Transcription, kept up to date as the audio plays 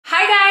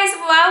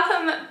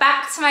Welcome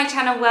back to my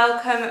channel,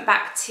 welcome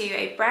back to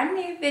a brand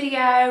new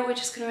video. We're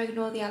just going to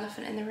ignore the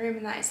elephant in the room,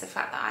 and that is the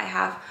fact that I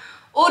have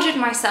ordered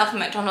myself a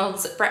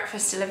McDonald's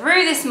breakfast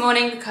delivery this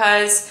morning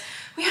because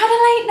we had a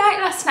late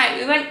night last night.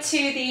 We went to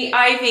the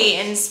Ivy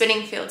in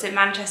Spinningfields in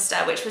Manchester,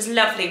 which was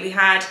lovely. We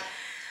had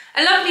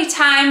a lovely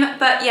time,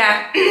 but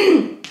yeah,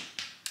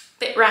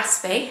 bit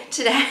raspy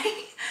today.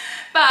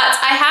 But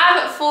I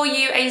have for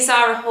you a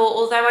Zara haul,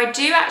 although I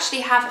do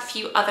actually have a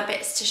few other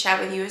bits to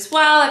share with you as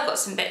well. I've got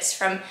some bits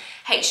from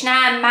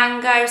H&M,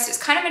 Mango, so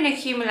it's kind of an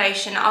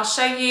accumulation. I'll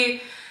show you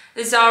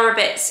the Zara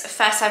bits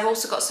first. I've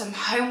also got some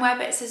homeware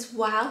bits as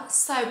well,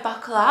 so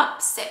buckle up,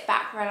 sit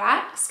back,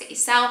 relax, get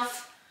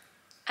yourself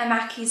a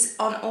Mackey's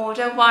on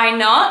order, why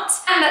not?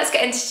 And let's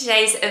get into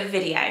today's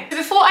video. So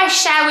before I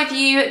share with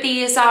you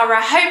the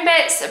Zara home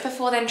bits,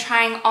 before then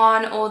trying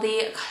on all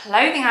the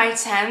clothing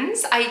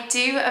items, I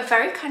do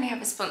very kindly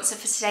have a sponsor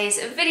for today's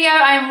video.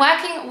 I am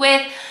working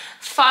with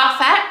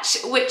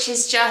FARFETCH, which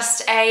is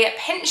just a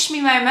pinch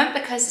me moment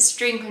because it's a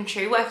dream come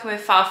true working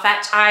with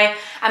FARFETCH. I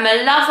am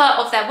a lover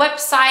of their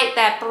website,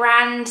 their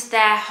brand,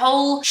 their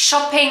whole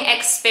shopping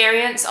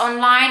experience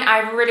online.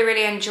 I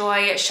really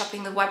enjoy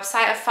shopping the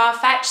website of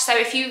FARFETCH. So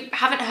if you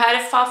haven't heard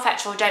of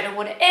FARFETCH or don't know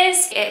what it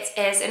is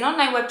an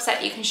online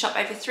website. You can shop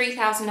over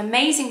 3,000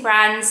 amazing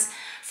brands,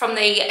 from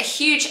the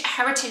huge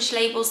heritage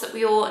labels that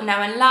we all know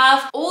and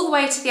love, all the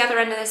way to the other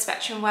end of the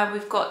spectrum where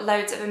we've got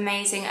loads of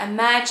amazing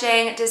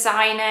emerging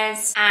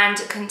designers and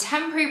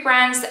contemporary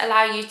brands that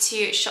allow you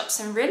to shop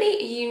some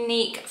really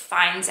unique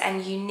finds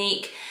and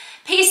unique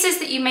pieces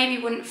that you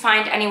maybe wouldn't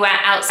find anywhere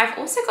else. I've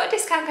also got a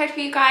discount code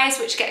for you guys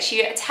which gets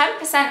you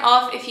 10%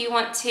 off if you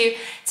want to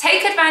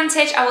take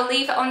advantage. I will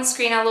leave it on the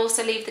screen. I'll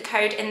also leave the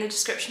code in the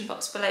description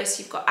box below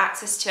so you've got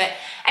access to it.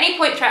 Any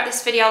point throughout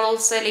this video, I'll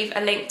also leave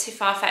a link to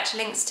FARFETCH,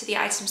 links to the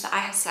items that I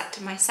have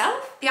selected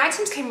myself. The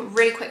items came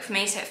really quick for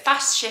me, so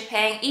fast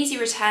shipping, easy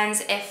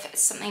returns if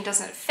something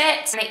doesn't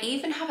fit. And they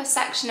even have a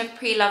section of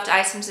pre-loved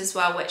items as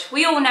well, which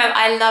we all know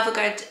I love a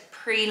good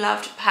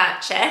pre-loved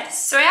purchase.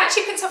 So I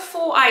actually picked up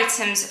 4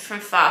 items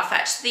from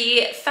FARFETCH.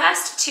 The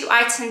first 2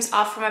 items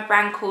are from a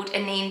brand called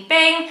Anine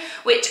Bing,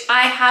 which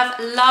I have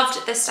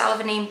loved the style of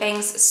Anine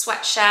Bing's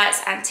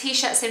sweatshirts and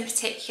t-shirts in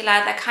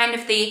particular. They're kind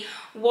of the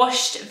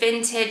washed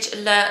vintage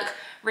look,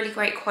 really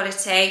great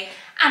quality.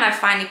 And I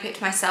finally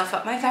picked myself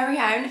up my very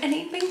own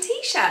Anine Bing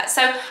t-shirt.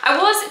 So I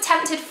was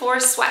tempted for a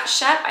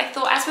sweatshirt. I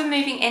thought as we're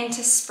moving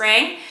into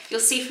spring,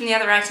 you'll see from the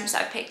other items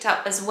that I picked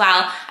up as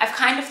well, I've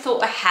kind of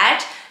thought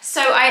ahead. So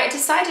I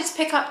decided to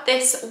pick up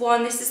this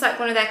one. This is like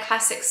one of their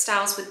classic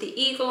styles with the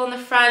eagle on the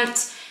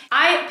front.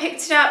 I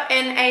picked it up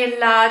in a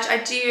large.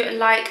 I do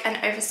like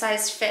an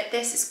oversized fit.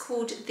 This is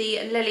called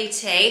the Lily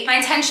Tee. My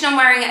intention on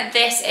wearing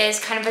this is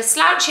kind of a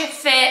slouchier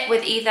fit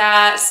with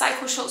either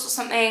cycle shorts or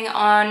something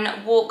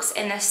on walks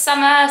in the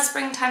summer,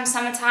 springtime,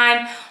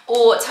 summertime,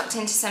 or tucked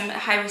into some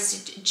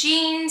high-waisted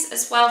jeans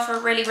as well for a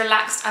really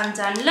relaxed,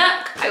 undone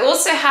look. I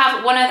also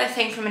have one other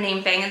thing from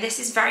Anine Bing, and this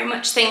is very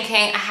much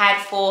thinking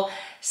ahead for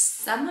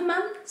summer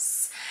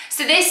months.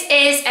 So this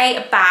is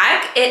a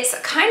bag. It's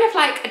kind of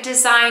like a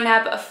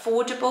designer but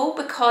affordable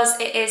because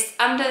it is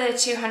under the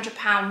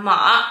 £200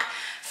 mark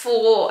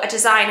for a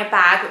designer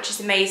bag, which is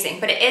amazing,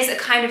 but it is a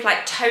kind of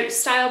like tote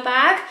style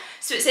bag.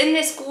 So it's in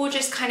this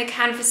gorgeous kind of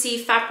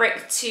canvasy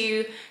fabric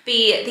to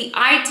be the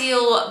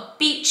ideal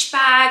beach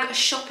bag,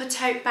 shopper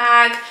tote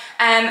bag,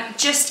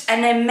 just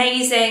an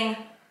amazing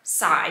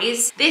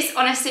size. This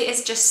honestly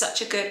is just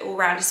such a good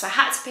all-rounder, so I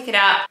had to pick it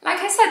up. Like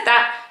I said,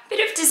 that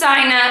bit of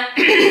designer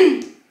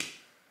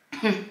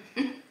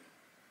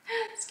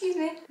excuse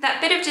me, that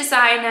bit of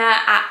designer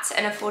at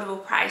an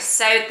affordable price.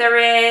 So there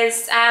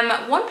is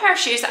one pair of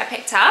shoes that I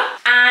picked up,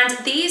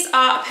 and these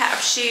are a pair of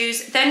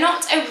shoes. They're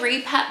not a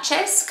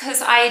repurchase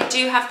because I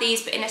do have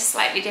these but in a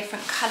slightly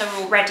different color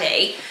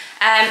already.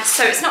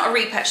 So it's not a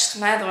repurchase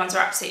because my other ones are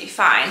absolutely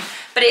fine,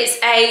 but it's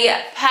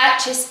a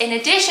purchase in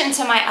addition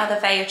to my other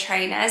Veja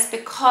trainers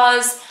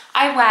because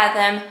I wear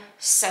them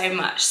so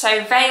much.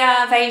 So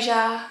Veja,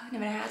 I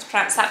never know how to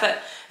pronounce that,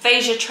 but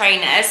Veja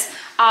trainers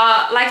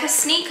are like a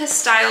sneaker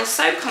style,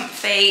 so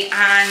comfy,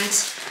 and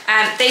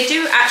they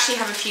do actually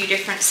have a few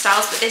different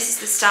styles, but this is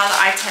the style that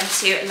I tend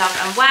to love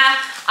and wear.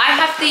 I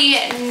have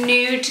the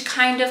nude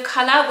kind of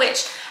colour,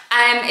 which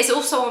is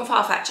also on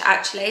FARFETCH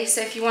actually,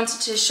 so if you wanted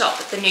to shop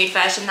the nude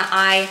version that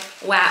I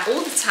wear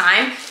all the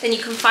time, then you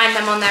can find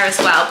them on there as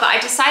well. But I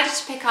decided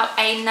to pick up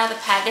another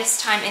pair,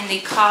 this time in the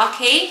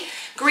khaki.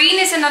 Green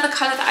is another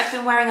colour that I've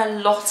been wearing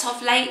a lot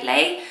of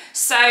lately,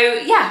 so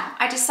yeah,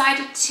 I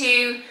decided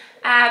to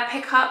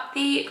pick up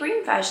the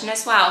green version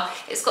as well.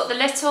 It's got the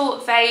little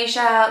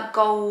Veja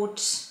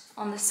gold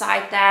on the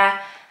side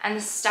there and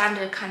the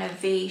standard kind of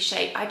V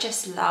shape. I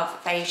just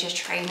love Veja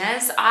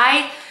trainers.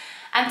 I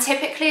am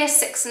typically a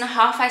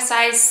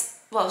 6.5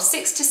 well,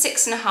 6 to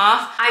 6.5.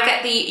 I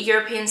get the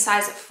European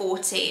size at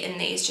 40 in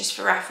these just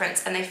for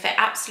reference, and they fit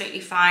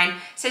absolutely fine. It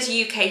says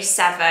UK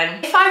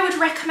 7. If I would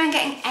recommend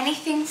getting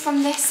anything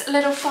from this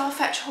little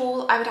FARFETCH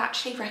haul, I would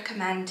actually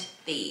recommend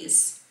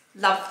these.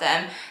 Love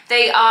them.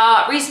 They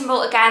are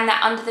reasonable. Again, they're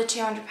under the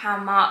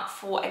 £200 mark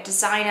for a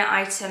designer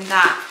item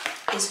that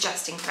is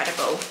just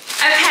incredible.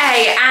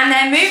 Okay, and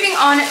then moving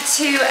on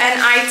to an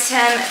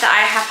item that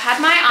I have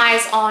had my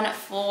eyes on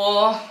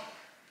for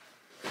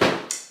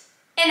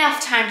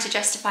enough time to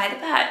justify the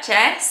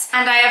purchase,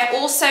 and I have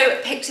also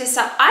picked this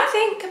up, I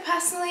think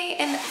personally,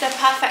 in the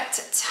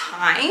perfect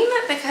time,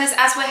 because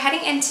as we're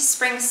heading into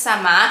spring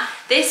summer,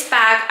 this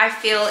bag I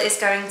feel is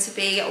going to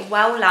be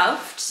well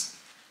loved.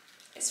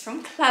 It's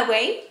from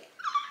Chloe.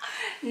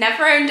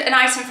 Never owned an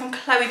item from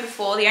Chloe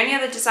before. The only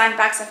other design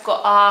bags I've got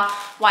are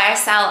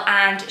YSL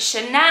and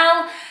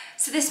Chanel.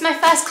 So this is my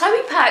first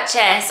Chloe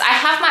purchase. I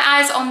have my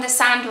eyes on the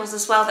sandals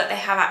as well that they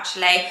have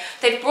actually.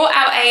 They've brought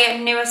out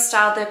a newer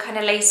style, the kind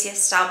of lacier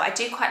style, but I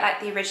do quite like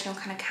the original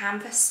kind of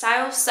canvas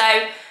style.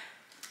 So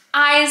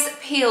eyes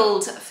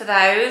peeled for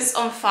those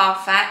on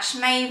FARFETCH.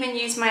 May even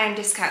use my own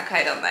discount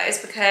code on those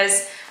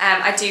because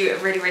I do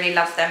really, really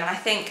love them. And I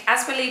think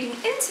as we're leading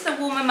into the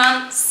warmer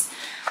months,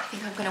 I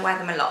think I'm gonna wear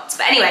them a lot.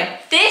 But anyway,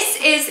 this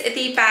is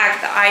the bag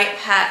that I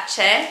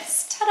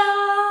purchased.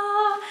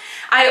 Ta-da!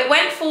 I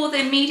went for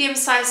the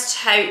medium-sized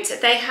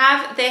tote. They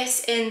have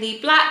this in the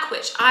black,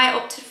 which I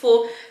opted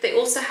for. They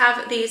also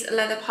have these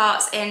leather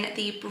parts in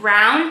the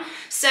brown.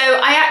 So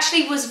I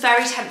actually was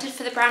very tempted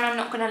for the brown, I'm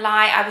not gonna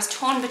lie. I was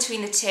torn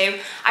between the two.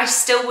 I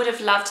still would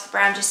have loved the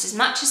brown just as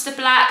much as the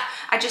black.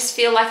 I just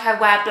feel like I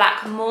wear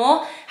black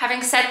more.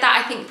 Having said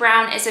that, I think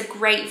brown is a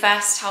great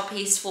versatile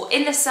piece for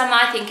in the summer.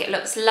 I think it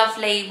looks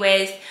lovely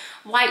with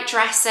white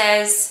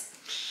dresses.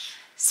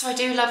 So I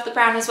do love the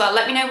brown as well.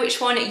 Let me know which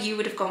one you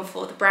would have gone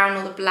for, the brown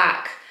or the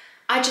black.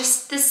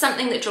 There's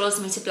something that draws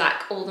me to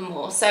black all the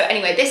more. So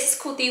anyway, this is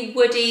called the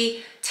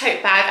Woody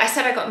tote bag. I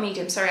said I got a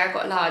medium, sorry, I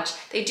got a large.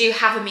 They do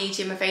have a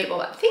medium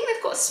available. I think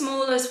they've got a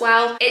small as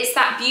well. It's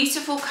that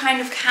beautiful kind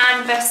of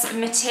canvas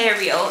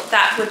material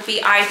that would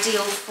be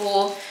ideal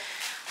for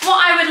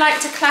what I would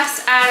like to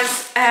class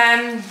as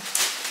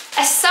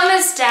a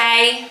summer's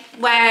day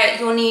where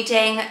you're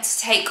needing to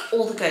take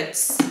all the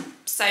goods.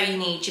 So you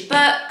need your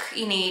book,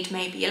 you need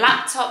maybe your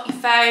laptop, your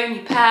phone,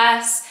 your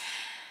purse,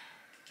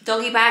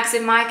 doggy bags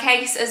in my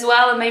case as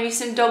well, and maybe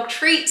some dog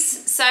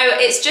treats. So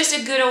it's just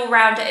a good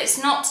all-rounder.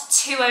 It's not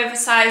too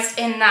oversized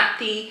in that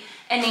the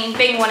Anine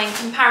Bing one in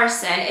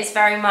comparison is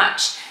very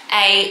much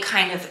a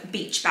kind of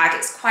beach bag.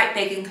 It's quite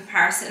big in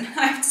comparison.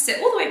 I have to sit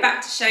all the way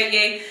back to show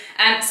you.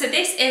 So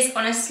this is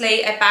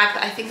honestly a bag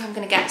that I think I'm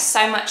gonna get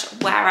so much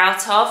wear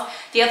out of.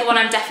 The other one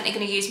I'm definitely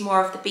gonna use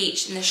more of the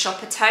beach and the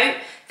shopper tote.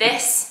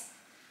 This,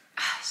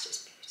 it's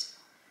just beautiful.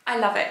 I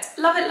love it,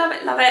 love it, love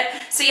it, love it.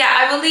 So yeah,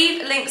 I will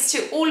leave links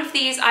to all of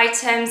these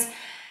items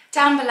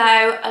down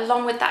below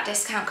along with that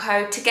discount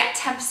code. To get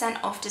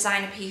 10% off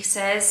designer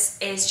pieces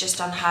is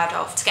just unheard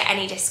of to get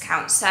any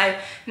discount. So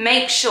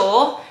make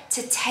sure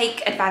to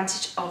take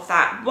advantage of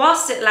that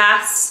whilst it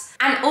lasts.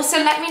 And also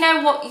let me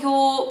know what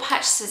your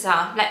purchases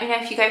are. Let me know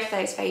if you go for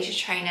those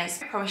BEIGE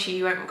trainers. I promise you,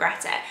 you won't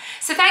regret it.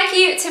 So thank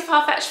you to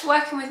FARFETCH for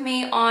working with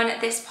me on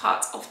this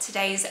part of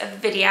today's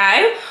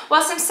video.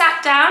 Whilst I'm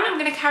sat down, I'm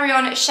gonna carry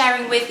on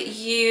sharing with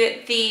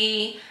you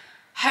the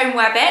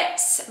homeware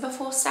bits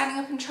before standing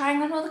up and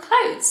trying on all the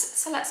clothes.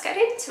 So let's get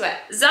into it.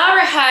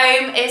 Zara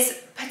Home is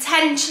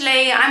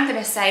potentially, I'm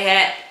gonna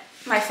say it,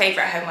 my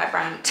favorite homeware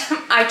brand.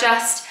 I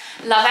just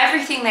love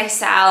everything they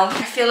sell.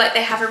 I feel like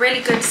they have a really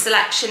good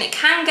selection. It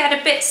can get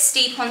a bit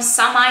steep on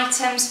some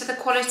items for the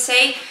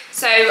quality,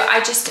 so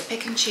I just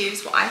pick and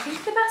choose what I think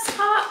are the best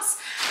parts.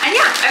 And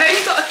yeah, I've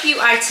only got a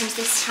few items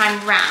this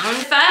time round.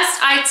 The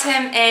first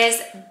item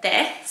is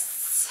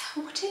this.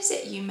 What is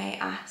it, you may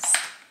ask?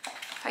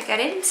 If I get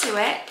into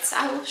it,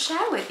 I will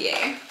share with you.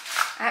 I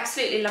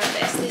absolutely love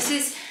this. This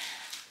is,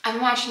 I'm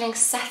imagining,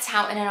 set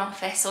out in an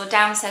office or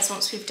downstairs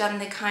once we've done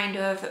the kind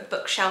of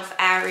bookshelf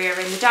area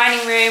in the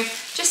dining room,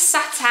 just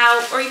sat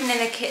out, or even in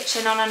the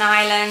kitchen on an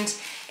island.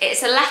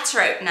 It's a letter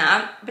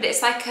opener, but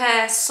it's like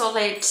a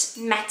solid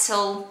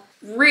metal,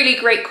 really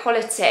great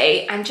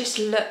quality, and just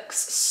looks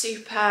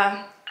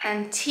super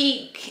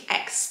antique,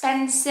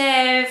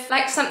 expensive,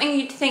 like something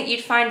you'd think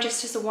you'd find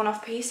just as a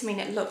one-off piece. I mean,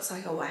 it looks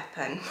like a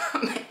weapon.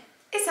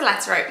 It's a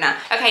letter opener.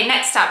 Okay,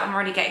 next up, I'm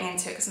already getting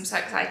into it because I'm so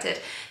excited.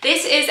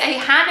 This is a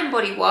hand and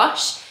body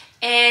wash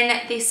in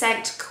the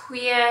scent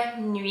CUIR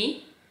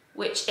NUIT,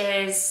 which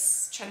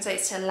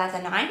translates to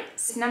Leather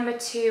Nights. Number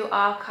 2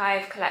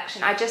 archive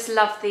collection. I just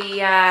love the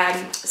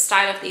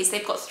style of these.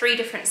 They've got 3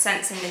 different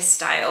scents in this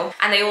style,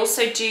 and they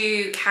also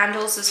do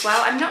candles as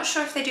well. I'm not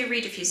sure if they do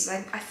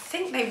re-diffusers. I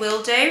think they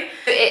will do.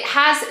 It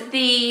has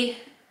the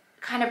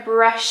kind of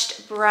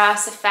brushed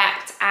brass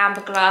effect and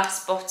the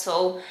glass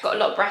bottle. Got a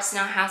lot of brass in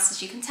our house, as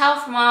you can tell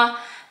from our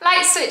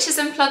light switches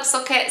and plug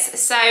sockets.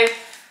 So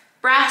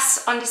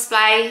brass on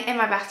display in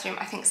my bathroom,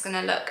 I think is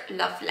gonna look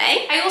lovely.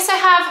 I also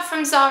have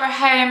from Zara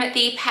Home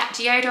the pet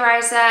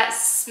deodorizer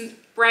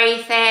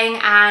spray thing,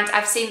 and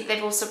I've seen that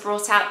they've also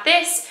brought out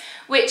this,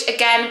 which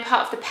again,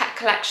 part of the pet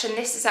collection.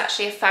 This is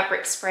actually a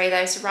fabric spray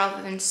though, so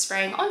rather than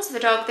spraying onto the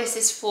dog, this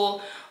is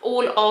for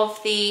all of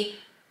the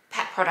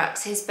pet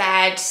products, his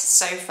bed,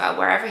 sofa,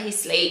 wherever he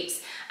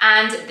sleeps.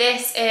 and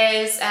this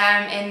is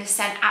in the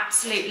scent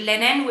Absolute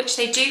Linen, which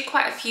they do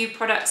quite a few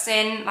products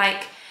in,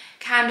 like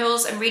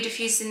candles and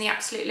re-diffusers in the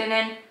Absolute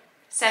Linen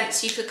scent,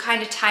 so you could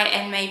kind of tie it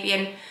in maybe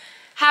and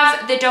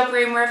have the dog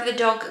room, wherever the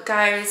dog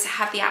goes,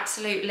 have the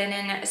Absolute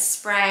Linen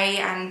spray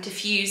and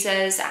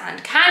diffusers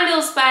and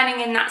candles burning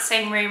in that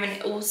same room, and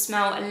it all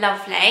smell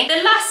lovely.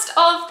 The last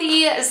of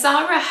the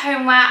Zara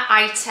homeware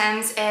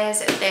items is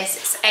this.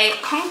 It's a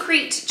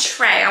concrete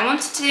tray. I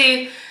wanted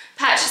to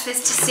purchase this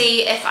to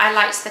see if I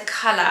liked the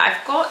colour.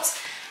 I've got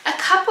a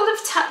couple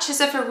of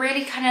touches of a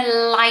really kind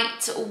of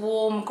light,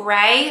 warm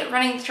grey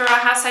running through our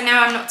house. I know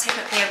I'm not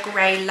typically a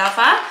grey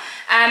lover.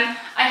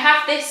 I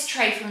have this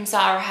tray from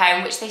Zara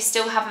Home, which they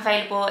still have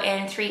available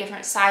in 3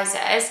 different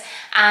sizes,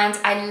 and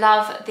I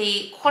love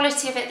the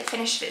quality of it, the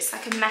finish of it. It's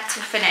like a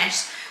metal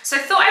finish. So I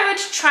thought I would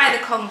try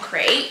the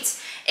concrete.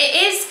 It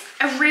is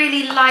a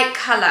really light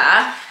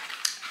colour,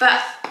 but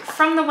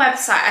from the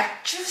website, I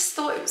just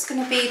thought it was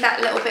going to be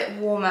that little bit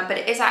warmer, but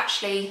it is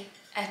actually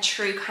a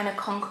true kind of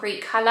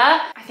concrete colour.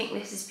 I think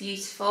this is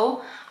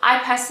beautiful. I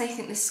personally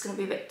think this is going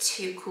to be a bit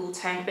too cool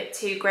tone, a bit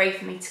too grey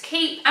for me to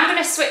keep. I'm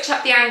going to switch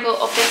up the angle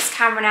of this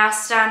camera now,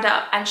 stand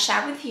up and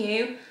share with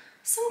you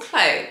some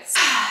clothes.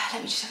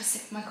 Let me just have a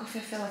sip of my coffee.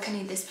 I feel like I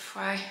need this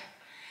before I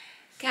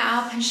get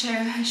up and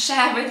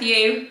share with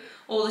you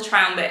all the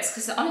try on bits,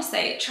 because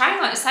honestly,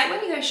 trying on, it's like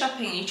when you go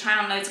shopping and you try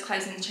on loads of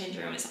clothes in the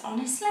changing room, it's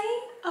honestly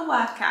a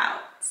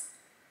workout.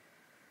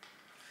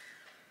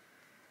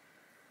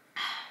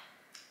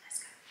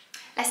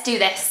 Let's do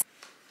this.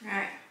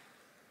 Right,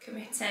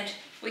 committed.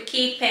 We're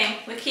keeping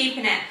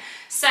it.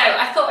 So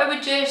I thought I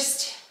would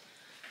just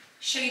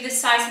show you the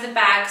size of the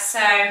bag. So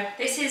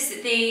this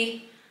is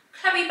the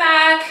Chloe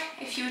bag,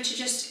 if you were to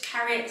just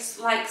carry it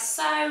like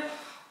so,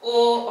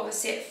 or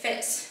obviously it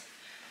fits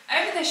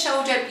over the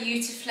shoulder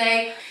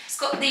beautifully. It's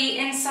got the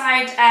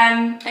inside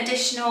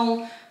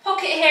additional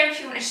pocket here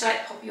if you wanted to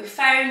like pop your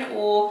phone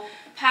or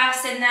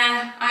purse in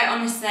there. I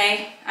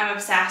honestly am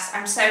obsessed.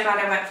 I'm so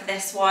glad I went for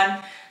this one.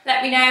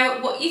 Let me know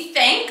what you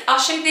think. I'll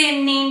show you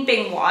the Neen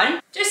Bing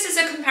one, just as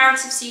a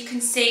comparative so you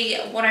can see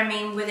what I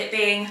mean with it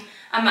being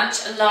a much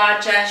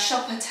larger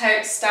shopper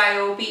tote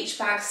style, beach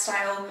bag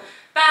style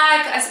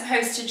bag, as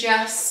opposed to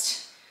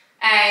just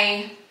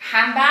a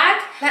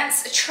handbag.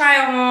 Let's try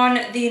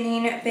on the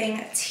Neen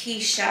Bing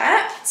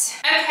t-shirt.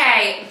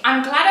 Okay,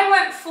 I'm glad I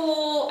went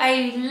for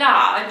a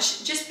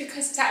large, just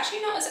because it's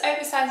actually not as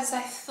oversized as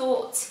I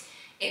thought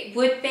it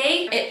would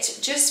be. It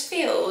just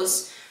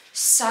feels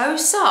so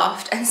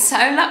soft and so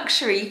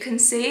luxury. You can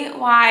see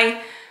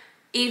why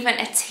even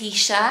a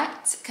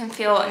t-shirt can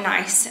feel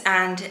nice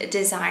and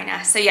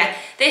designer. So yeah,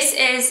 this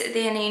is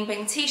the Neen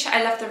Bing t-shirt.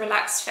 I love the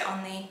relaxed fit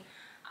on the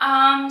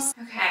arms.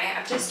 Okay,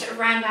 I've just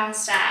ran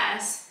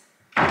downstairs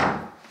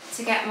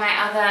to get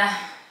my other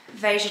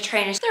BEIGE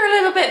trainers. They're a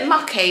little bit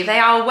mucky. They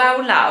are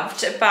well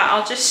loved, but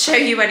I'll just show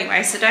you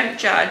anyway, so don't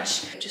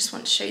judge. I just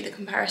want to show you the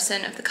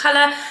comparison of the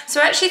colour. So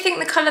I actually think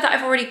the colour that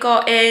I've already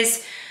got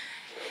is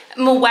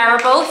more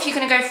wearable. If you're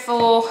going to go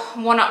for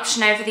one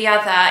option over the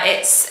other,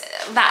 it's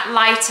that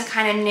lighter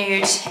kind of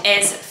nude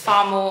is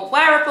far more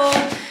wearable.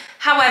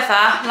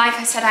 However, like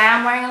I said, I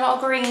am wearing a lot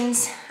of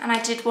greens and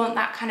I did want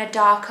that kind of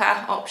darker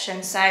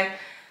option, so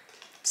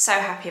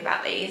happy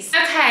about these.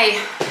 Okay,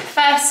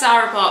 first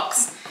Zara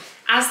box,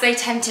 as they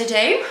tend to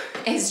do,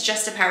 is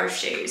just a pair of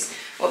shoes,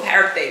 or a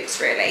pair of boots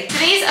really. So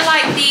these are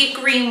like the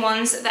green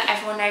ones that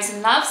everyone knows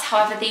and loves.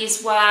 However,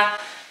 these were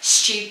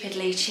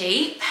stupidly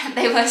cheap.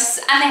 They were,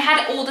 and they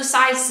had all the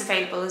sizes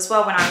available as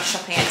well when I was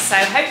shopping it, so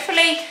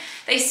hopefully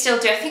they still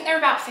do. I think they're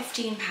about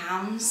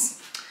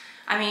 £15.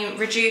 I mean,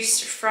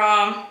 reduced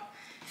from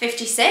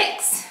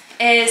 56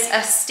 is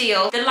a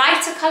steal. The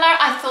lighter colour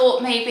I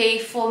thought maybe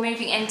for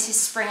moving into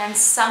spring and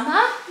summer,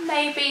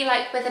 maybe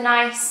like with a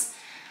nice,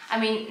 I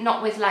mean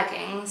not with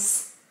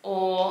leggings,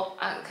 or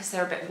because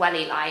they're a bit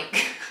welly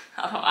like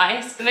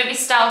otherwise, but maybe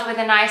styled with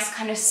a nice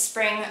kind of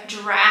spring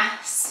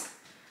dress.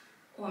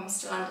 Oh, I'm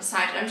still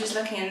undecided, I'm just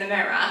looking in the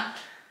mirror.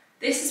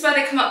 This is where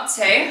they come up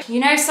to.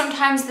 You know,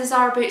 sometimes the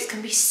Zara boots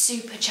can be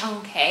super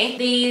chunky.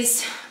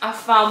 These are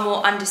far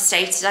more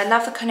understated. I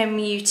love the kind of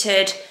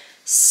muted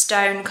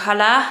stone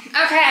colour.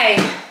 Okay,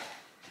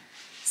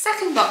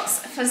 second box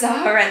for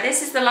Zara.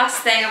 This is the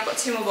last thing. I've got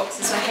 2 more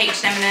boxes, so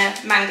H&M and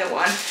a manga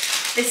one.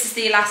 This is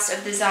the last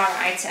of the Zara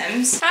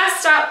items.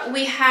 First up,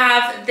 we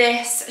have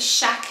this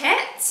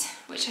jacket,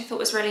 which I thought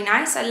was really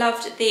nice. I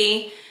loved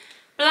the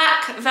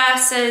black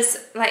versus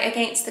like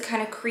against the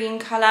kind of cream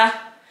colour.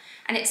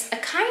 And it's a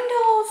kind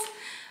of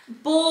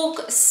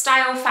Borg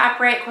style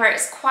fabric where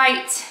it's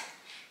quite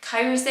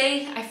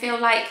cozy. I feel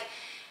like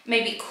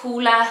maybe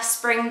cooler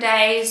spring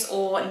days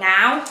or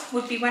now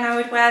would be when I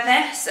would wear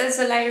this as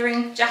a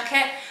layering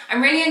jacket.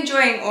 I'm really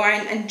enjoying, or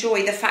I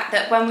enjoy the fact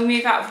that when we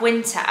move out of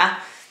winter,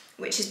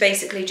 which is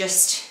basically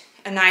just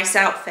a nice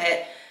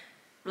outfit,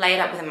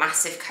 layered up with a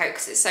massive coat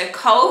because it's so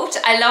cold.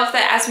 I love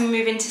that as we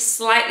move into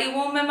slightly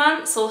warmer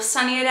months or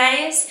sunnier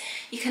days,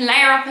 you can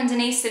layer up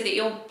underneath so that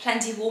you're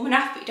plenty warm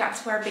enough, but you don't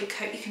have to wear a big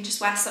coat. You can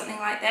just wear something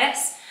like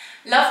this.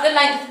 Love the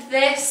length of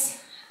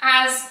this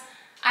as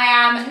I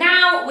am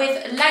now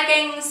with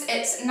leggings.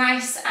 It's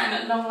nice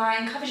and long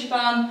line, covers your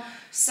bum.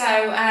 So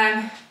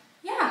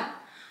yeah,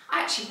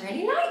 I actually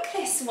really like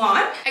this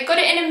one. I got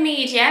it in a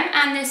medium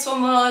and this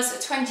one was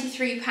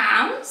 £23.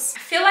 I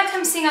feel like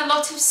I'm seeing a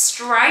lot of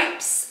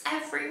stripes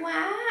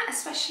everywhere,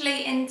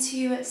 especially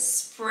into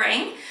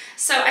spring.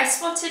 So I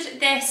spotted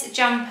this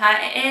jumper.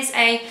 It is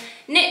a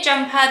knit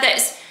jumper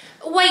that's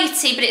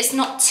weighty, but it's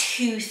not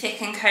too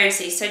thick and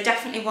cozy, so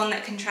definitely one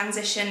that can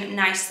transition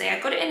nicely. I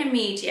got it in a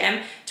medium,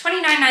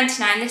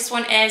 £29.99. This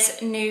one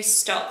is new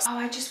stock. Oh,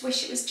 I just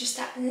wish it was just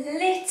that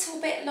little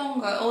bit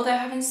longer, although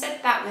having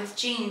said that, with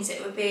jeans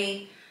it would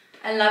be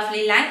a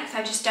lovely length.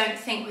 I just don't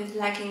think with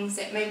leggings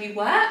it maybe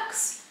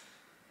works.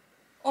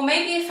 Or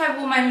maybe if I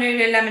wore my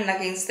Lululemon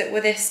leggings that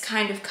were this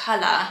kind of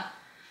colour,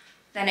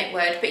 then it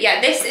would. But yeah,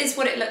 this is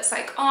what it looks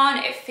like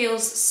on. It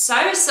feels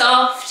so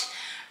soft.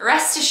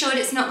 Rest assured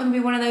it's not going to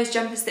be one of those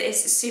jumpers that is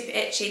super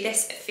itchy.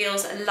 This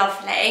feels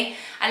lovely.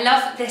 I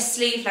love this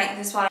sleeve length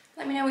as well.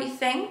 Let me know what you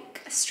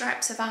think.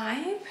 Stripes a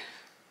vibe?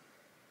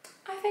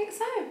 I think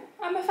so.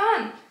 I'm a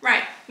fan.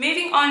 Right,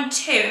 moving on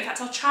to, in fact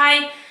I'll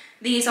try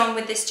these on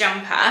with this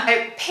jumper.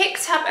 I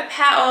picked up a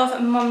pair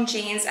of mom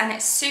jeans and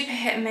it's super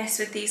hit and miss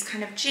with these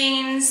kind of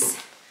jeans.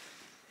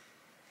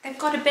 They've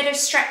got a bit of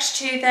stretch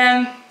to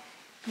them.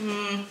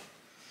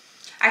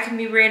 I can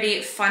be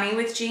really funny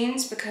with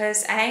jeans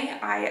because A,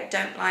 I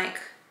don't like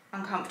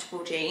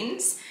uncomfortable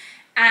jeans,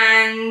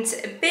 and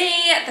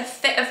B, the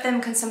fit of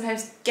them can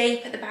sometimes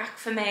gape at the back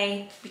for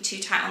me, be too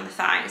tight on the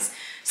thighs.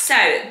 So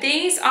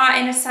these are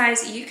in a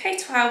size UK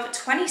 12,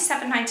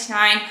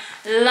 £27.99.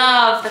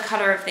 Love the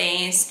colour of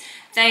these.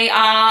 They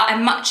are a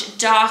much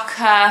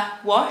darker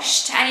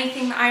wash to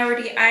anything that I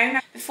already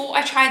own. Before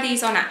I try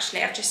these on,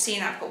 actually, I've just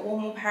seen I've got one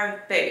more pair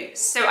of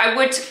boots. So I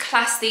would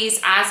class these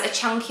as a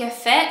chunkier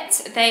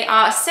fit. They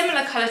are a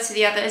similar colour to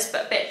the others,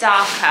 but a bit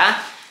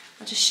darker.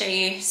 I'll just show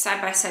you side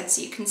by side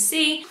so you can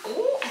see.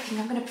 Oh, I think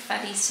I'm going to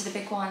prefer these to the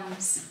big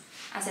ones,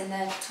 as in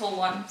the tall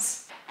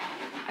ones.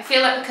 I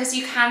feel like because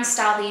you can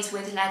style these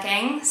with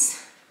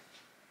leggings.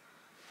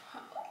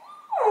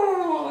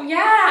 Oh, yeah,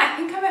 I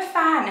think I'm a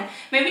fan.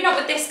 Maybe not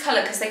with this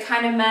colour because they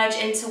kind of merge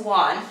into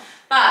one,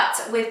 but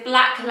with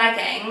black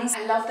leggings,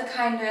 I love the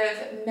kind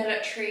of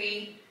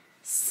military,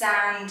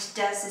 sand,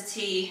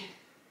 deserty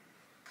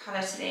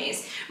colour to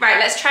these. Right,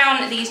 let's try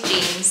on these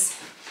jeans.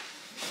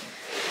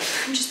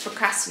 I'm just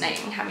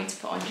procrastinating having to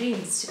put on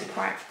jeans, to be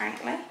quite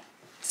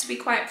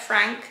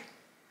frank.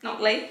 Not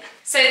Lee.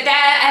 So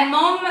they're a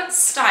mom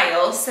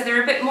style, so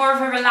they're a bit more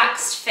of a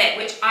relaxed fit,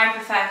 which I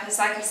prefer because,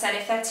 like I said,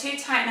 if they're too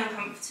tight and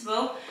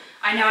uncomfortable,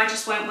 I know I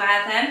just won't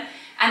wear them.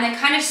 And they're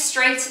kind of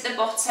straight at the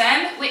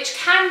bottom, which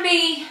can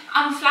be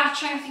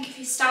unflattering. I think if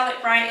you style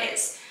it right,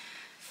 it's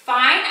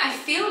fine. I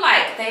feel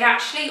like they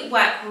actually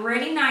work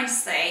really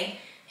nicely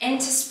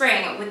into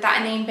spring with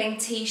that Anine Bing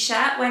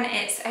t-shirt when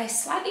it's a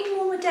slightly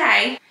warmer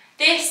day.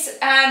 This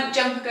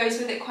jumper goes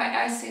with it quite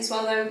nicely as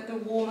well, though, the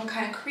warmer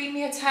kind of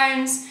creamier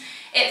tones.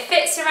 It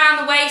fits around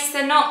the waist.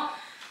 They're not,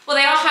 well,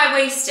 they are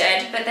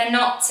high-waisted, but they're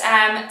not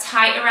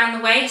tight around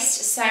the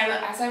waist. So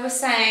as I was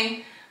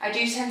saying, I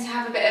do tend to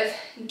have a bit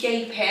of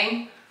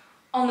gaping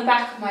on the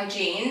back of my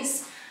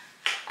jeans.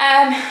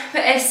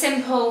 But a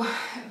simple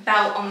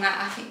belt on that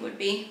I think would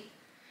be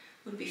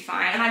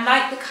fine. And I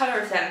like the colour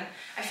of them.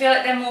 I feel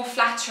like they're more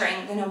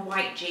flattering than a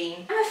white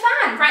jean. I'm a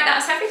fan. Right,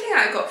 that's everything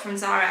I got from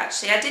Zara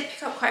actually. I did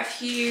pick up quite a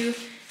few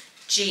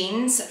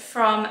jeans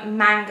from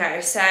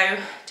Mango. So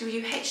do we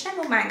do H&M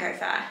or Mango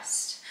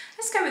first?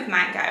 Let's go with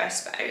Mango, I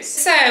suppose.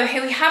 So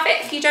here we have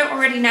it. If you don't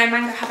already know,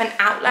 Mango have an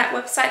outlet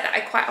website that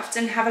I quite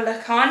often have a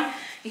look on.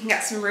 You can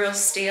get some real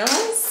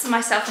steals.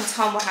 Myself and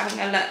Tom were having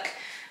a look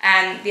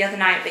the other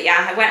night, but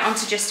yeah, I went on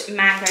to just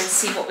Mango to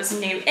see what was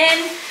new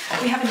in.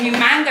 We have a new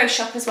Mango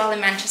shop as well in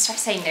Manchester. I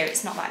say new,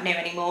 it's not that new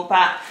anymore,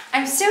 but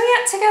I'm still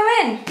yet to go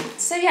in.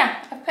 So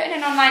yeah, I've put in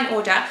an online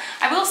order.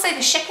 I will say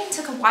the shipping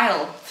took a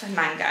while for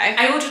Mango.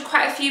 I ordered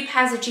quite a few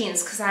pairs of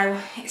jeans because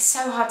it's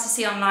so hard to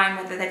see online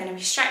whether they're going to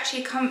be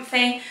stretchy,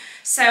 comfy.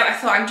 So I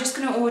thought I'm just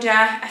going to order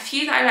a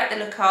few that I like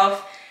the look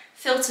of,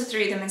 filter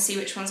through them and see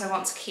which ones I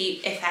want to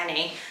keep, if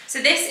any.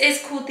 So this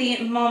is called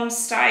the Mom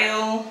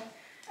Style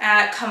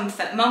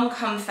Comfort, Mom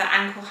Comfort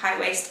Ankle High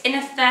Waist. In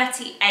a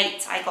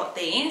 38 I got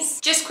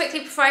these. Just quickly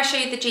before I show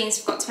you the jeans,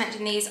 I forgot to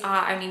mention these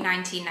are only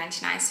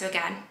 $19.99, so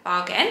again,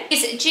 bargain.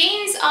 These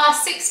jeans are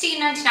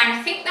 $16.99.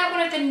 I think they're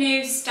one of the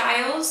new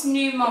styles,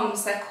 new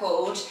moms they're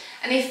called,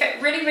 and they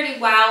fit really, really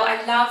well.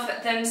 I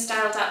love them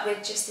styled up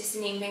with just this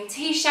Anine Bing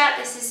t-shirt.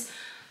 This is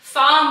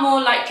far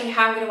more likely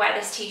how I'm going to wear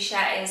this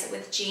t-shirt is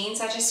with jeans.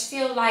 I just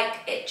feel like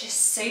it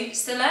just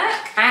suits the look.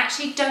 I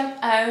actually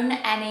don't own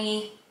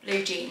any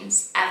blue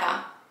jeans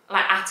ever.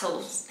 Like at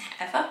all,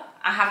 ever.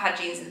 I have had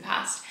jeans in the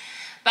past.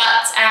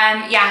 But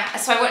yeah,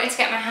 so I wanted to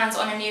get my hands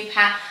on a new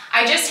pair.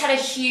 I just had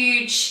a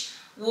huge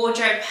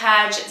wardrobe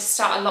purge at the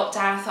start of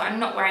lockdown. I thought I'm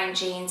not wearing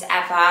jeans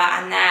ever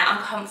and they're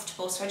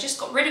uncomfortable. So I just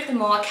got rid of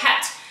them all. I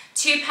kept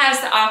Two pairs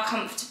that are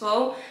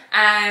comfortable,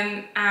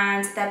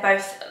 and they're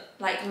both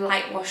like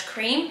light wash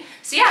cream.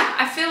 So yeah,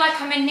 I feel like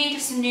I'm in need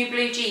of some new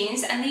blue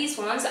jeans, and these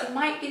ones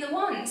might be the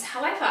ones.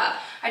 However,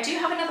 I do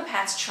have another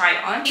pair to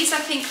try on. These I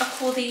think are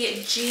called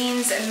the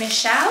Jeans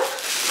Michelle,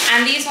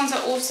 and these ones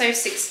are also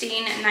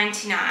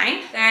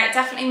 $16.99. They're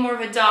definitely more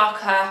of a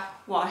darker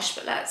wash,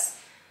 but let's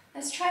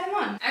try them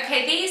on.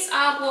 Okay, these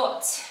are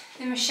what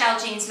the Michelle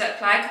jeans look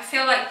like. I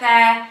feel like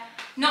they're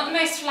not the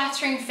most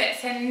flattering fit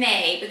for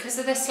me because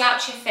of the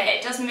slouchy fit.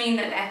 It does mean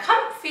that they're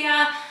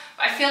comfier,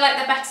 but I feel like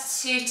they're better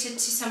suited to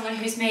someone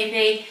who's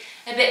maybe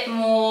a bit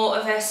more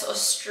of a sort of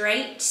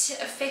straight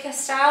figure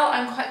style.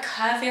 I'm quite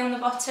curvy on the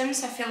bottom,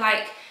 so I feel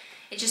like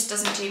it just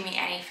doesn't do me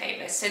any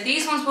favours. So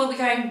these ones will be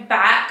going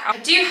back. I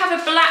do have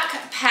a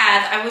black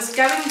pair that I was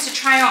going to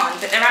try on,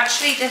 but they're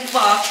actually,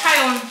 well, I'll try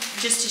on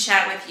just to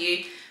share it with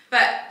you,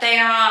 but they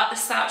are the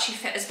slouchy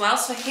fit as well,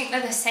 so I think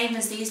they're the same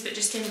as these, but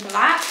just in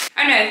black.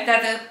 Oh no,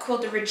 they're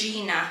called the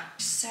Regina. I'm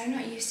so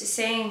not used to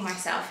seeing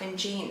myself in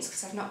jeans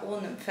because I've not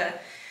worn them for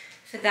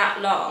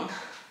that long.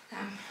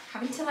 I'm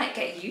having to like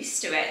get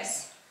used to it.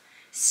 It's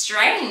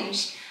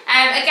strange.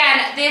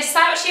 Again, the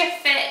slouchy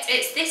fit,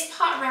 it's this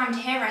part around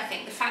here, I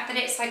think. The fact that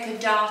it's like a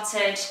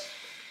darted,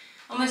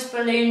 almost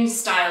balloon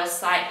style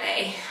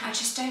slightly. I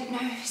just don't know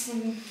if it's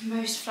the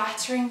most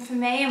flattering for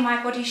me and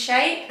my body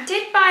shape. I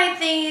did buy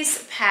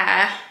these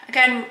pair,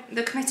 again,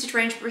 the Committed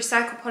range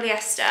recycled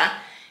polyester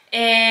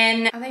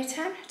in, are they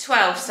 10?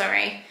 12,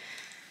 sorry.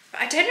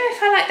 But I don't know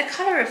if I like the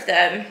colour of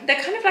them.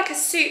 They're kind of like a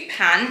suit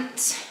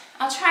pant.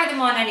 I'll try them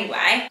on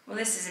anyway. Well,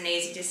 this is an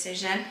easy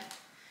decision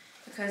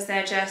because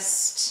they're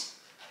just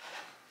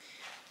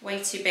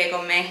way too big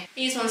on me.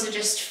 These ones are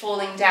just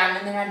falling down,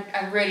 and then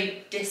I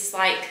really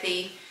dislike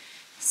the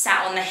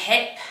sat on the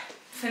hip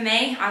for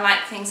me. I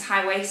like things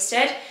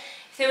high-waisted.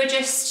 If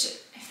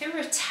they were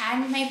a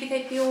 10, maybe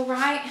they'd be all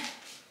right.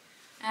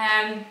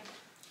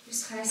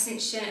 Just kind of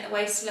cinched in at the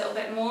waist a little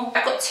bit more.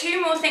 I've got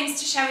two more things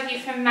to share with you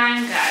from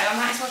Mango. I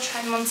might as well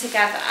try them on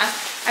together.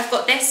 I've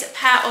got this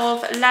pair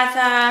of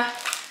leather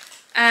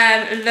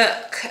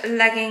look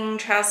legging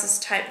trousers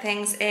type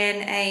things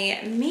in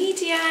a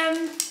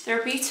medium.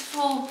 They're a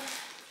beautiful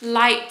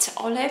light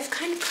olive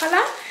kind of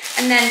colour.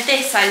 And then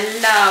this, I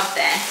love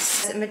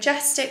this. It's a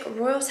majestic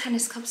Royal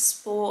Tennis Club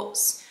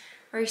Sports,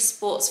 very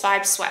sports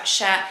vibe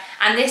sweatshirt.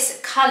 And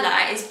this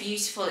colour is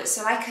beautiful. It's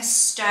like a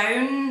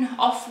stone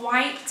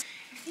off-white.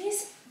 If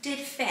these did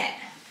fit,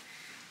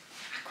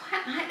 I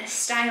quite like the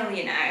style,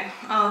 you know,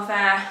 of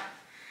a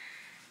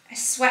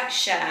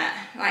sweatshirt,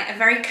 like a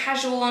very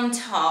casual on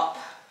top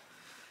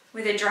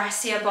with a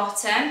dressier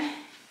bottom,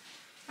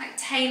 like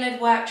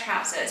tailored work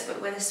trousers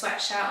but with a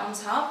sweatshirt on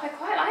top. I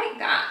quite like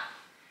that.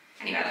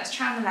 Anyway, let's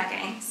try on the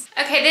leggings.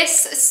 Okay,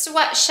 this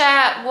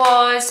sweatshirt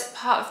was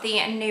part of the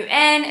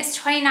NUIT. It's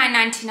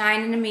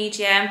 $29.99 in a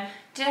medium.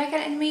 Did I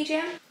get it in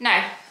medium?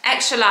 No,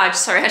 extra large,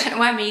 sorry, I don't know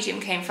where medium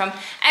came from.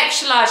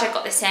 Extra large, I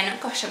got this in. Oh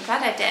gosh, I'm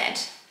glad I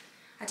did.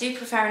 I do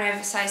prefer an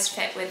oversized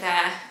fit with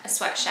a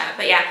sweatshirt,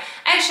 but yeah,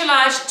 extra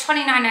large,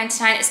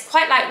 $29.99. It's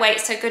quite lightweight,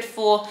 so good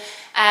for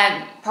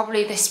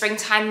probably the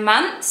springtime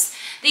months.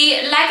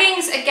 The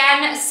leggings,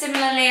 again,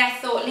 similarly, I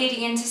thought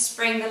leading into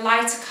spring, the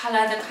lighter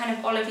colour, the kind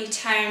of olivey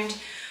toned,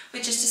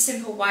 with just a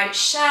simple white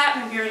shirt,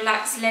 maybe a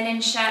relaxed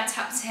linen shirt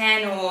tucked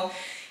in, or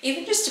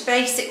even just a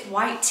basic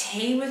white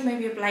tee with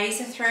maybe a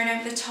blazer thrown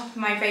over the top of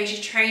my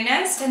beige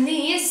trainers. And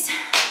these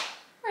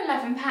are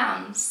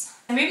 £11.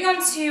 Moving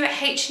on to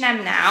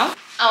H&M now.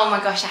 Oh my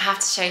gosh, I have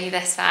to show you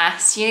this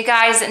first. You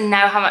guys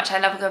know how much I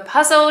love a good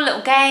puzzle,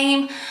 little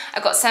game.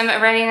 I've got some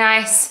really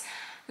nice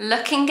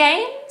looking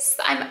games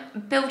that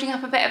I'm building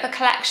up a bit of a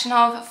collection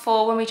of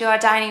for when we do our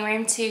dining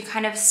room to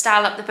kind of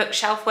style up the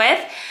bookshelf with.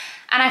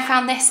 And I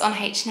found this on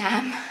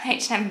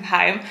H&M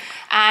Home,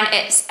 and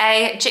it's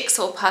a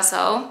jigsaw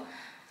puzzle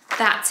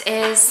that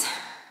is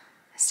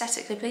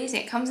aesthetically pleasing.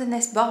 It comes in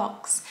this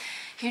box.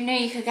 Who knew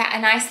you could get a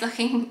nice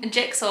looking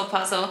jigsaw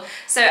puzzle?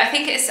 So I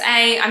think it's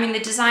I mean, the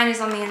design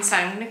is on the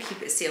inside. I'm gonna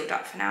keep it sealed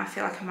up for now. I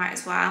feel like I might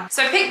as well.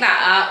 So I picked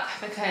that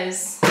up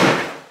because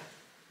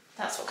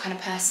that's what kind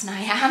of person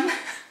I am.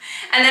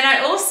 And then I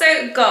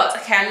also got,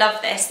 okay, I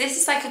love this.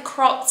 This is like a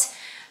cropped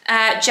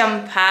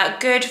jumper,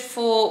 good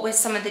for with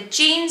some of the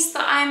jeans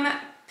that I'm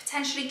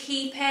potentially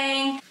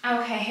keeping.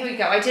 Okay, here we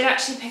go. I did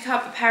actually pick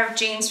up a pair of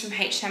jeans from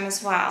H&M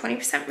as well.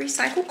 20%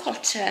 recycled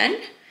cotton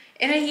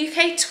in a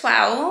UK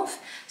 12.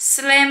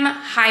 Slim,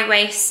 high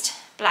waist,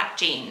 black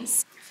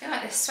jeans. I feel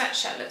like this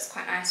sweatshirt looks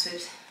quite nice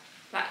with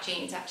black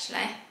jeans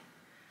actually.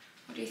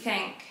 What do you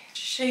think? I'll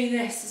show you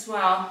this as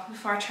well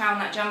before I try on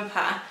that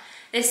jumper.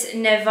 This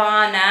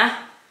Nirvana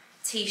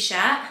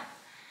t-shirt.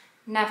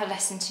 Never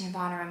listened to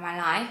Nirvana in my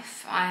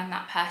life. I am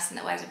that person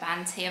that wears a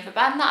band tee of a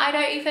band that I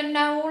don't even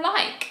know or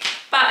like.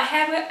 But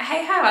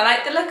hey ho, I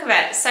like the look of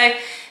it. So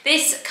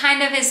this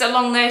kind of is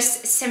along those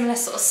similar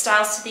sort of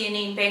styles to the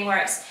Anine Bing, where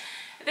it's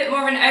a bit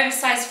more of an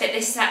oversized fit.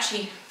 This is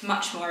actually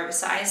much more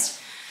oversized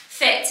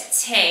fit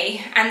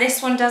tee, and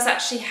this one does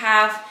actually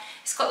have,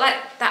 it's got like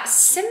that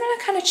similar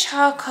kind of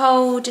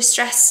charcoal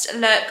distressed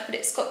look, but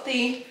it's got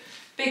the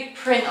big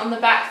print on the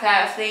back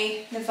there of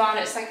the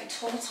Nirvana. It's like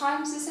tour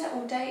times, is it?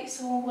 Or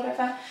dates or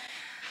whatever.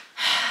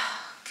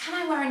 Can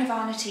I wear a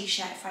Nirvana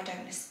t-shirt if I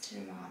don't listen to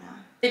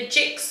Nirvana? The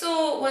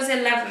jigsaw was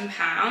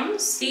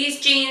 £11. These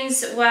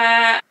jeans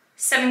were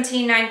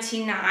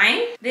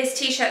 $17.99. This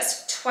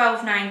t-shirt's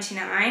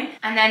 $12.99.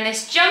 And then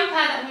this jumper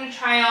that I'm going to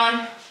try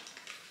on,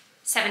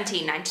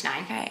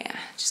 $17.99. Okay, yeah,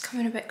 just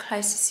coming a bit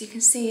closer so you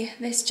can see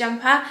this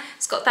jumper.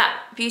 It's got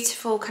that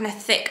beautiful kind of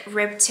thick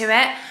rib to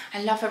it.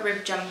 I love a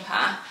rib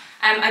jumper.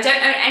 I don't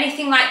own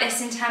anything like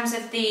this in terms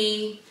of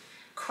the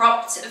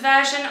cropped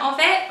version of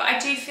it, but I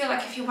do feel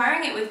like if you're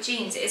wearing it with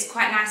jeans, it is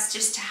quite nice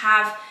just to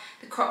have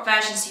the cropped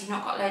version so you've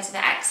not got loads of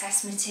the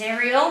excess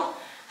material.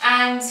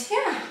 And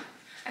yeah,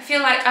 I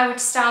feel like I would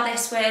style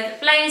this with a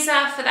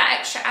blazer for that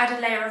extra added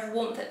layer of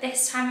warmth at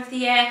this time of the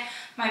year.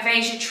 My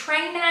BEIGE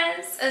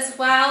trainers as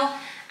well.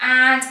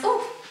 And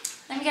oh,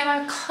 let me get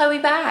my Chloe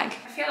bag.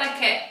 I feel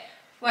like it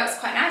works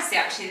quite nicely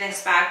actually,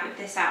 this bag with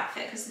this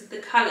outfit, because of the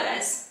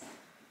colours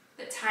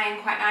that tie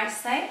in quite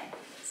nicely.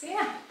 So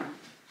yeah,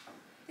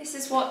 this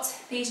is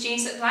what these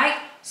jeans look like.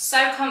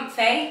 So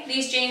comfy.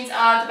 These jeans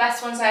are the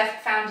best ones I've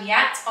found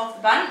yet of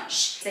the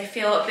bunch. They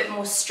feel a bit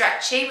more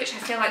stretchy, which I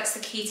feel like is the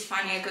key to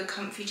finding a good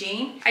comfy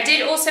jean. I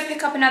did also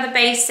pick up another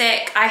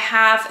basic. I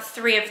have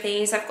 3 of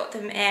these. I've got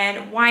them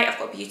in white. I've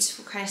got a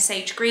beautiful kind of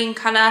sage green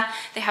colour.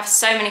 They have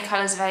so many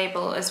colours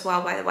available as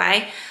well, by the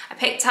way. I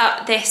picked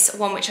up this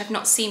one, which I've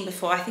not seen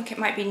before. I think it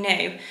might be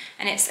new.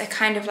 And it's a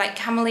kind of like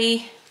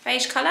camel-y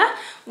beige colour,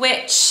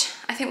 which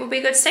I think will be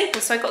a good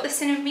staple. So I got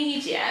this in a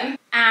medium,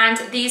 and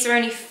these are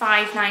only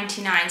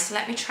 $5.99. So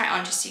let me try it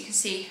on just so you can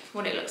see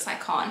what it looks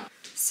like on.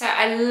 So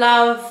I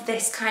love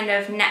this kind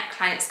of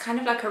neckline. It's kind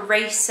of like a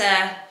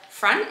racer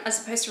front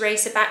as opposed to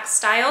racer back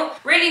style.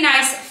 Really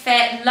nice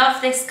fit.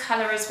 Love this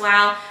colour as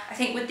well. I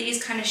think with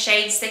these kind of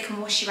shades, they can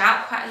wash you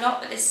out quite a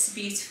lot, but this is a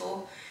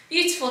beautiful,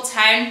 beautiful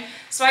tone.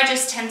 So I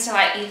just tend to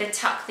like either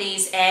tuck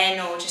these in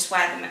or just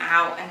wear them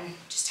out and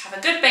just have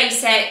a good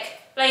basic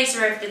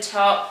blazer over the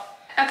top.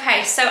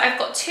 Okay, so I've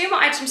got 2 more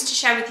items to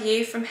share with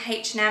you from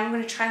H&M. I'm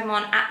going to try them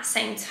on at the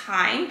same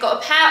time. Got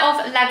a pair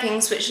of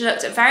leggings which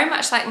looked very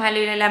much like my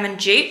Lululemon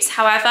dupes.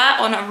 However,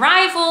 on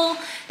arrival,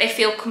 they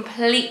feel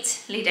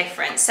completely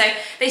different. So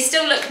they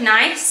still look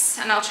nice,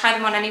 and I'll try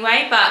them on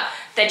anyway, but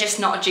they're just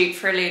not a dupe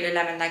for a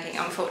Lululemon legging,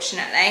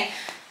 unfortunately.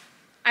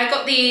 I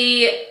got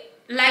the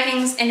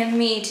leggings in a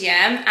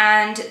medium,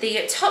 and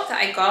the top that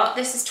I got,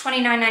 this is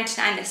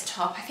 $29.99, this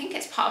top. I think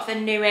it's part of the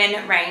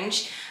NUIT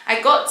range. I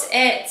got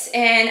it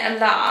in a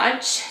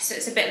large, so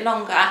it's a bit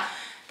longer,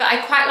 but I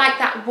quite like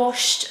that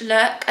washed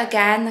look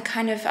again, the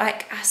kind of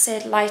like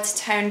acid, lighter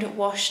toned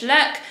washed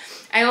look.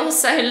 I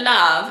also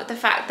love the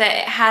fact that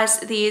it has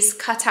these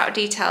cutout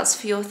details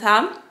for your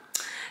thumb.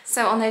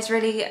 So on those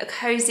really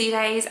cozy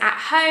days at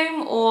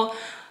home or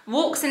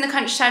walks in the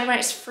countryside when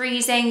it's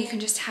freezing, you can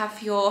just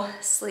have your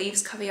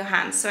sleeves cover your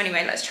hands. So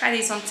anyway, let's try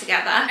these on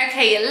together.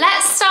 Okay,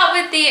 let's start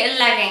with the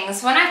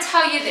leggings. When I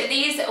tell you that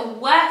these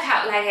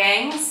workout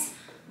leggings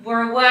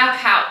were a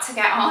workout to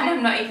get on,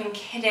 I'm not even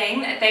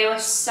kidding. They were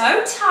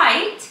so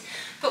tight,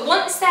 but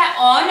once they're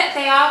on,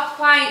 they are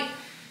quite,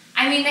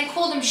 I mean, they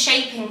call them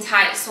shaping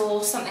tights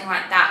or something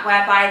like that,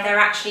 whereby they're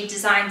actually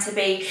designed to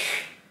be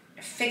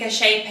figure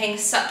shaping,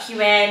 suck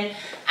you in,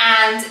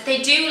 and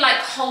they do like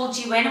hold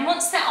you in, and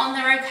once they're on,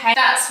 they're okay.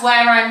 That's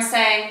where I'm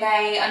saying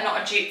they are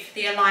not a dupe for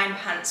the Align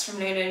pants from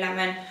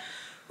Lululemon,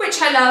 which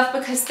I love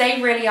because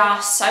they really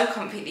are so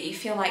comfy that you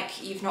feel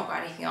like you've not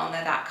got anything on.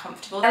 They're that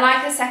comfortable. I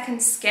like a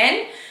second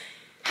skin.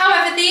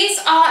 However, these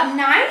are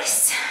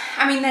nice.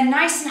 I mean, they're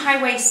nice and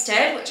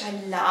high-waisted, which I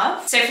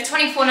love. So for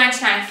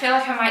 $24.99, I feel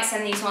like I might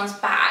send these ones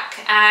back,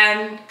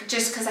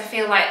 just because I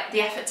feel like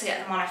the effort to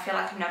get them on, I feel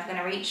like I'm never going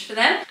to reach for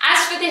them.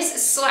 As for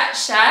this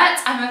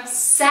sweatshirt, I'm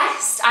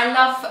obsessed. I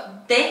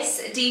love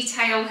this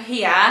detail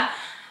here.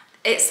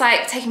 It's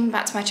like taking me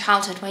back to my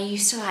childhood where you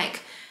used to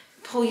like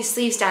pull your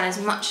sleeves down as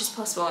much as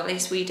possible, at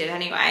least we did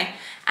anyway.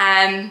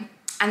 And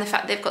the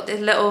fact they've got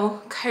this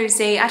little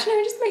cozy, I don't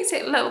know, it just makes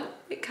it a little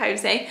bit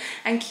cozy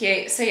and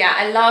cute. So yeah,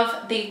 I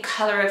love the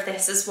colour of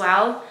this as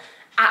well.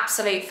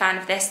 Absolute fan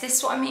of this. This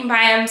is what I mean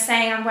by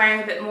saying I'm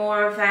wearing a bit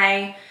more of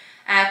a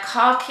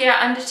khaki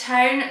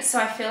undertone, so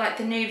I feel like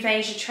the new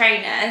BEIGE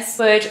trainers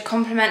would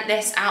complement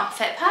this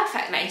outfit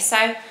perfectly.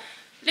 So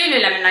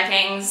Lululemon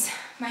leggings,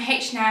 my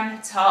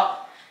H&M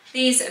top,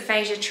 these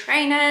BEIGE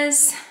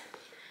trainers,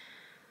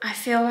 I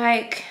feel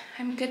like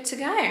I'm good to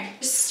go.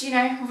 Just, you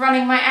know,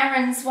 running my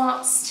errands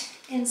whilst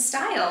in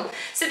style.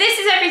 So this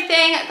is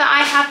everything that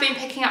I have been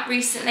picking up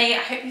recently. I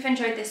hope you've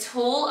enjoyed this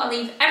haul. I'll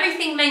leave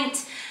everything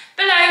linked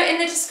below in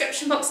the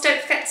description box.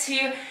 Don't forget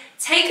to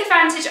take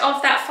advantage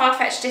of that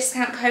FARFETCH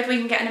discount code where you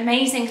can get an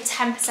amazing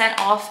 10%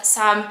 off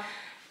some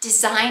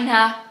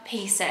designer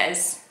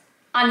pieces.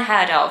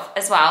 Unheard of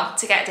as well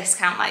to get a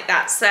discount like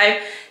that. So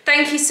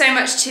thank you so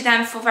much to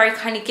them for very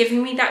kindly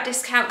giving me that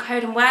discount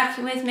code and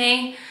working with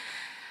me.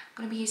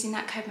 I'm gonna be using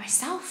that code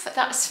myself,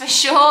 that's for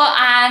sure.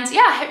 And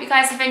yeah, I hope you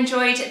guys have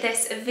enjoyed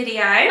this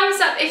video.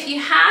 Thumbs up if you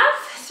have,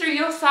 through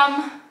your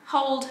thumb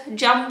hold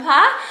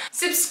jumper.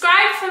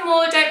 Subscribe for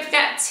more. Don't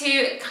forget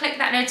to click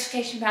that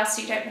notification bell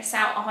so you don't miss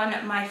out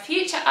on my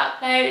future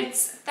uploads.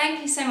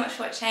 Thank you so much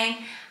for watching,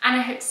 and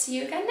I hope to see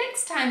you again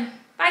next time.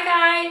 Bye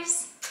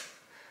guys.